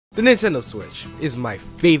The Nintendo Switch is my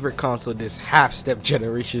favorite console this half-step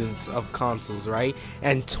generations of consoles, right?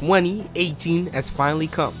 And 2018 has finally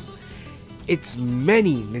come. It's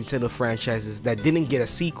many Nintendo franchises that didn't get a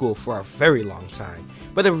sequel for a very long time.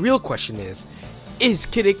 But the real question is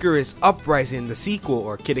Kid Icarus Uprising the sequel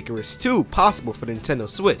or Kid Icarus 2 possible for the Nintendo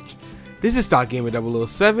Switch? This is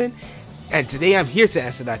StarGamer007, and today I'm here to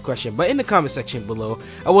answer that question. But in the comment section below,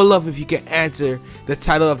 I would love if you can answer the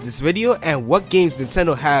title of this video and what games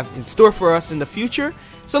Nintendo have in store for us in the future.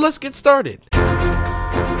 So let's get started.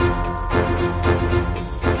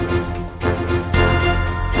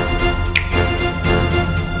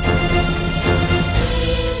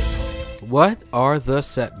 What are the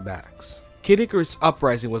setbacks? Kid Icarus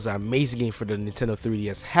Uprising was an amazing game for the Nintendo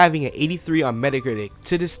 3DS, having an 83 on Metacritic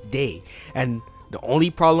to this day, and the only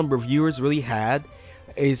problem reviewers really had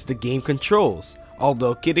is the game controls.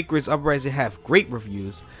 Although Kid Icarus Uprising have great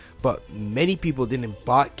reviews, but many people didn't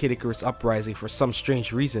bought Kid Icarus Uprising for some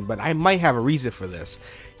strange reason, but I might have a reason for this.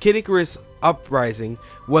 Kid Icarus Uprising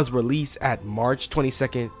was released at March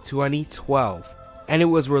 22nd, 2012, and it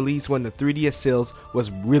was released when the 3DS sales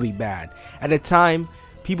was really bad. At the time,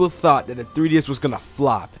 people thought that the 3DS was gonna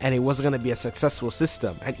flop and it wasn't gonna be a successful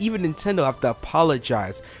system, and even Nintendo have to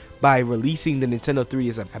apologize by releasing the Nintendo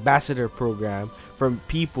 3DS Ambassador program from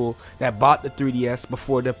people that bought the 3DS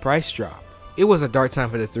before the price drop. It was a dark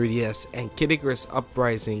time for the 3DS, and Kid Icarus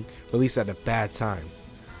Uprising released at a bad time.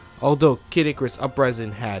 Although Kid Icarus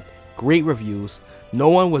Uprising had great reviews, no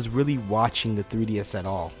one was really watching the 3DS at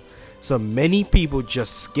all. So many people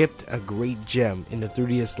just skipped a great gem in the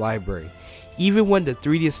 3DS library. Even when the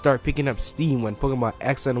 3DS started picking up steam when Pokemon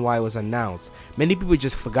X and Y was announced, many people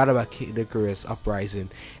just forgot about Kid Icarus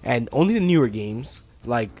Uprising, and only the newer games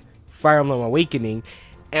like Fire Emblem Awakening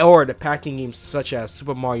or the packing games such as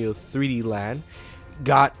Super Mario 3D Land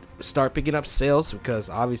start picking up sales, because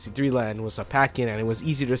obviously 3D Land was a pack-in and it was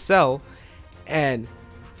easier to sell. And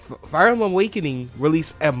Fire Emblem Awakening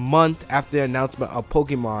released a month after the announcement of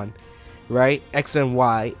Pokemon, right, X and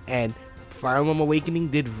Y, and Fire Emblem Awakening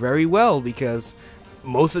did very well because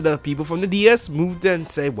most of the people from the DS moved and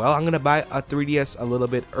said, well, I'm gonna buy a 3DS a little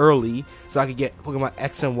bit early so I could get Pokemon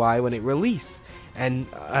X and Y when it released. And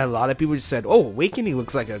a lot of people just said, oh, Awakening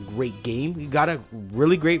looks like a great game. You got a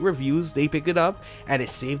really great reviews, they picked it up, and it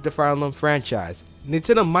saved the Fire Emblem franchise.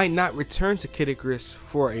 Nintendo might not return to Kid Icarus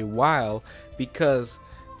for a while because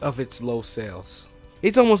of its low sales.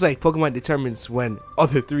 It's almost like Pokemon determines when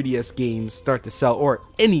other 3DS games start to sell, or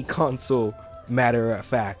any console, matter of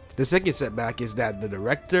fact. The second setback is that the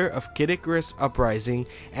director of Kid Icarus Uprising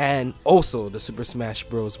and also the Super Smash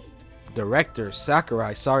Bros. Director,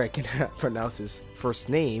 Sakurai, sorry I cannot pronounce his first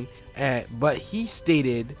name, but he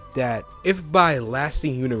stated that if by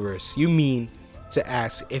lasting universe you mean to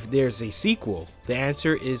ask if there's a sequel, the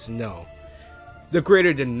answer is no. The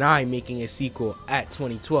creator denied making a sequel at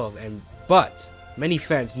 2012, but many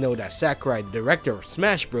fans know that Sakurai, the director of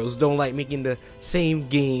Smash Bros, don't like making the same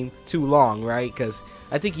game too long, right? Because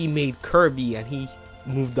I think he made Kirby and he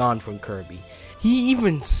moved on from Kirby. He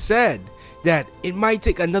even said that it might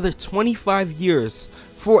take another 25 years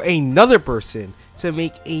for another person to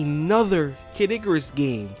make another Kid Icarus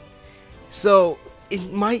game. So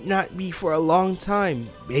it might not be for a long time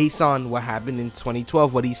based on what happened in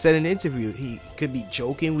 2012, what he said in an interview. He could be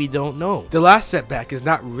joking, we don't know. The last setback is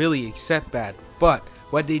not really a setback, but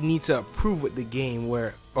what they need to approve with the game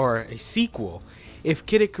or a sequel. If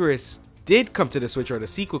Kid Icarus did come to the Switch, or the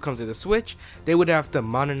sequel comes to the Switch, they would have to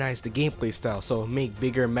modernize the gameplay style, so make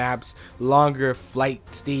bigger maps, longer flight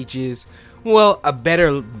stages, well, a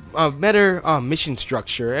better mission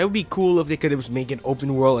structure. It would be cool if they could just make an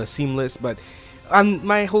open world and seamless, but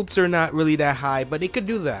my hopes are not really that high, but they could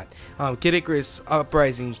do that. Kid Icarus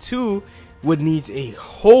Uprising 2 would need a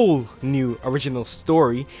whole new original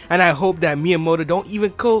story, and I hope that Miyamoto don't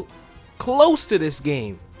even go close to this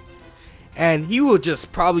game, and he will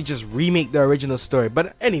probably just remake the original story.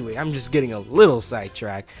 But anyway, I'm just getting a little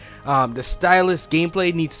sidetracked. The stylish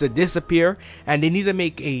gameplay needs to disappear, and they need to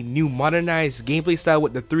make a new modernized gameplay style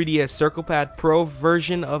with the 3DS Circle Pad Pro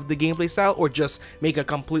version of the gameplay style, or just make a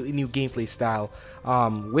completely new gameplay style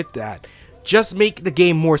with that. Just make the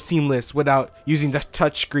game more seamless without using the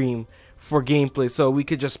touchscreen for gameplay, so we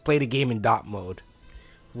could just play the game in dot mode.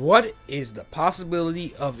 What is the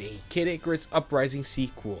possibility of a Kid Icarus Uprising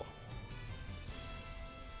sequel?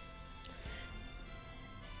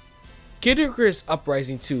 Kid Icarus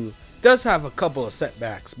Uprising 2 does have a couple of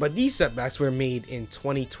setbacks, but these setbacks were made in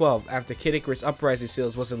 2012 after Kid Icarus Uprising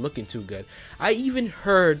sales wasn't looking too good. I even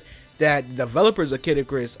heard that developers of Kid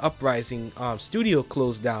Icarus Uprising studio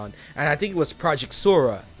closed down, and I think it was Project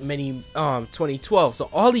Sora 2012. So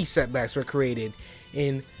all these setbacks were created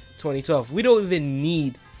in 2012. We don't even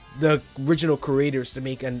need the original creators to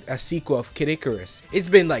make a sequel of Kid Icarus. It's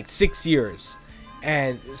been like 6 years,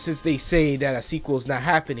 and since they say that a sequel is not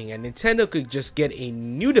happening, and Nintendo could just get a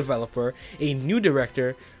new developer, a new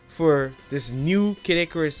director for this new Kid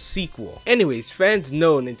Icarus sequel. Anyways, fans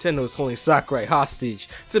know Nintendo is holding Sakurai hostage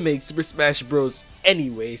to make Super Smash Bros.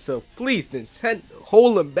 Anyway, so please, Nintendo,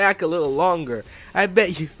 hold him back a little longer. I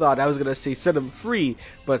bet you thought I was gonna say set him free,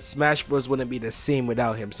 but Smash Bros. Wouldn't be the same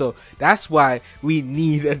without him. So that's why we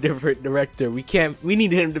need a different director. We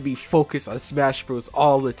need him to be focused on Smash Bros.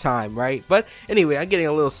 All the time, right? But anyway, I'm getting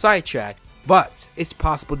a little sidetracked. But it's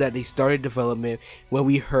possible that they started development when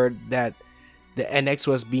we heard that the NX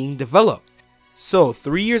was being developed. So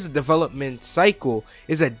 3 years of development cycle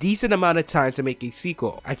is a decent amount of time to make a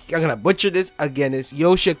sequel. I'm gonna butcher this again. It's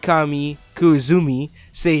Yoshikami Kuizumi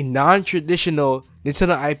say non-traditional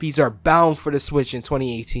Nintendo IPs are bound for the Switch in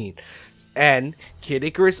 2018. And Kid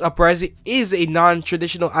Icarus Uprising is a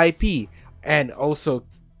non-traditional IP. And also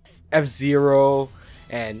F-Zero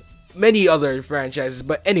and many other franchises.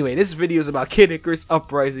 But anyway, this video is about Kid Icarus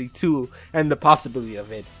Uprising 2 and the possibility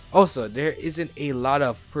of it. Also, there isn't a lot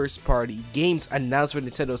of first-party games announced for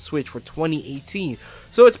Nintendo Switch for 2018,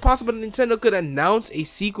 so it's possible that Nintendo could announce a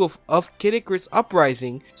sequel of Kid Icarus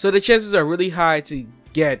Uprising, so the chances are really high to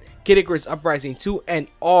get Kid Icarus Uprising 2 and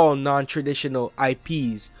all non-traditional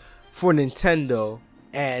IPs for Nintendo,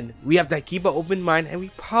 and we have to keep an open mind, and we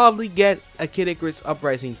probably get a Kid Icarus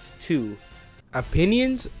Uprising 2.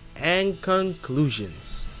 Opinions and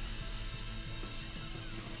conclusions.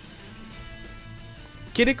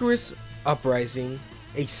 Kid Icarus Uprising,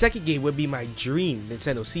 a second game, would be my dream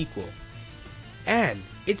Nintendo sequel, and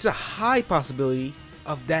it's a high possibility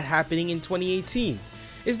of that happening in 2018.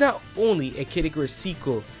 It's not only a Kid Icarus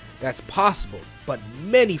sequel that's possible, but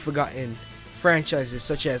many forgotten franchises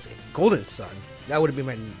such as Golden Sun, that would have been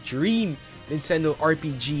my dream Nintendo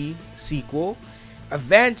RPG sequel,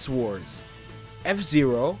 Advance Wars,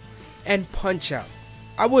 F-Zero, and Punch-Out.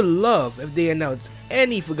 I would love if they announced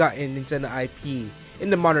any forgotten Nintendo IP in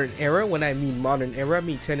the modern era. When I mean modern era, I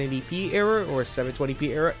mean 1080p era or 720p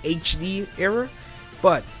era, HD era.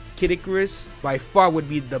 But Kid Icarus by far would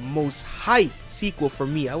be the most hype sequel for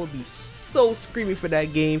me. I would be so screaming for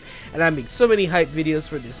that game, and I make so many hype videos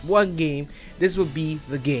for this one game. This would be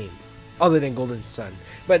the game, other than Golden Sun,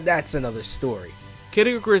 but that's another story. Kid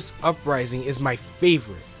Icarus Uprising is my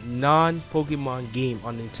favorite non-Pokemon game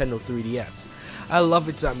on Nintendo 3DS. I love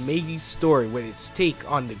its amazing story with its take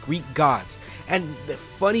on the Greek gods and the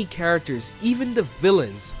funny characters. Even the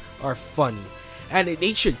villains are funny, and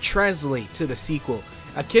they should translate to the sequel.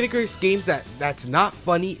 A Kid Icarus game that's not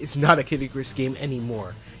funny is not a Kid Icarus game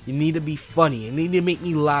anymore. You need to be funny. You need to make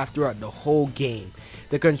me laugh throughout the whole game.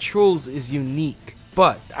 The controls is unique,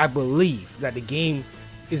 but I believe that the game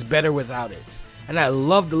is better without it. And I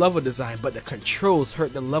love the level design, but the controls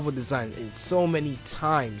hurt the level design in so many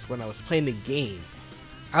times when I was playing the game.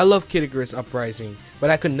 I love Kid Icarus Uprising, but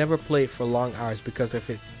I could never play it for long hours because of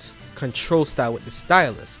its control style with the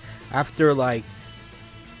stylus. After like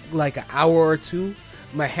an hour or two,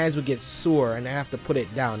 my hands would get sore and I have to put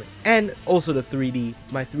it down. And also the 3D.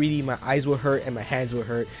 My eyes would hurt and my hands would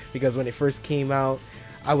hurt because when it first came out,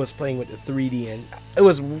 I was playing with the 3D, and it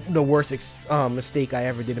was the worst mistake I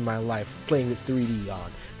ever did in my life, playing with 3D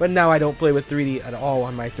on. But now I don't play with 3D at all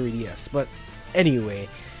on my 3DS. But anyway,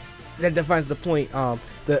 that defines the point.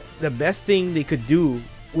 The best thing they could do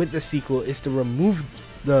with the sequel is to remove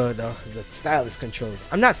the stylus controls.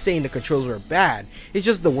 I'm not saying the controls were bad, it's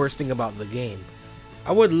just the worst thing about the game.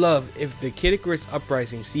 I would love if the Kid Icarus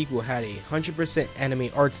Uprising sequel had a 100% anime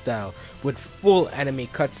art style with full anime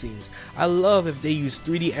cutscenes. I love if they used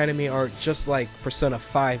 3D anime art just like Persona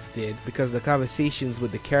 5 did, because the conversations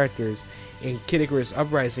with the characters in Kid Icarus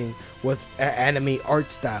Uprising was an anime art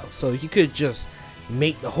style. So you could just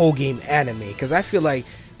make the whole game anime, because I feel like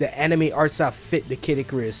the anime art style fit the Kid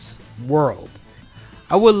Icarus world.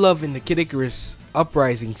 I would love in the Kid Icarus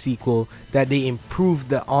Uprising sequel that they improved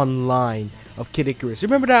the online of Kid Icarus.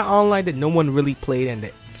 Remember that online that no one really played and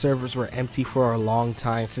the servers were empty for a long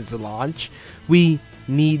time since launch? We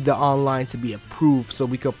need the online to be approved so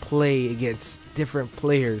we could play against different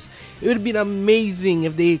players. It would have been amazing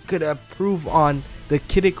if they could approve on the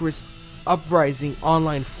Kid Icarus Uprising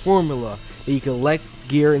online formula that you can collect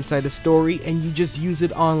gear inside the story and you just use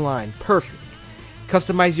it online. Perfect.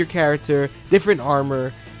 Customize your character, different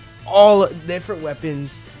armor, all different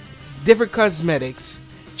weapons, different cosmetics.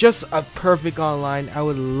 Just a perfect online. I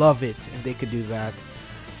would love it if they could do that.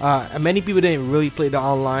 And many people didn't really play the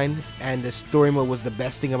online, and the story mode was the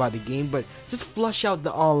best thing about the game. But just flush out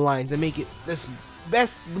the onlines and make it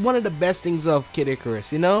one of the best things of Kid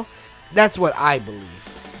Icarus. You know, that's what I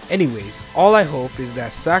believe. Anyways, all I hope is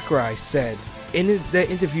that Sakurai said in the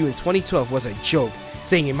interview in 2012 was a joke,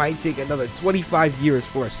 saying it might take another 25 years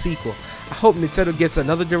for a sequel. I hope Nintendo gets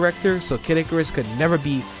another director so Kid Icarus could never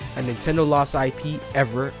be a Nintendo lost IP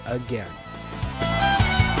ever again.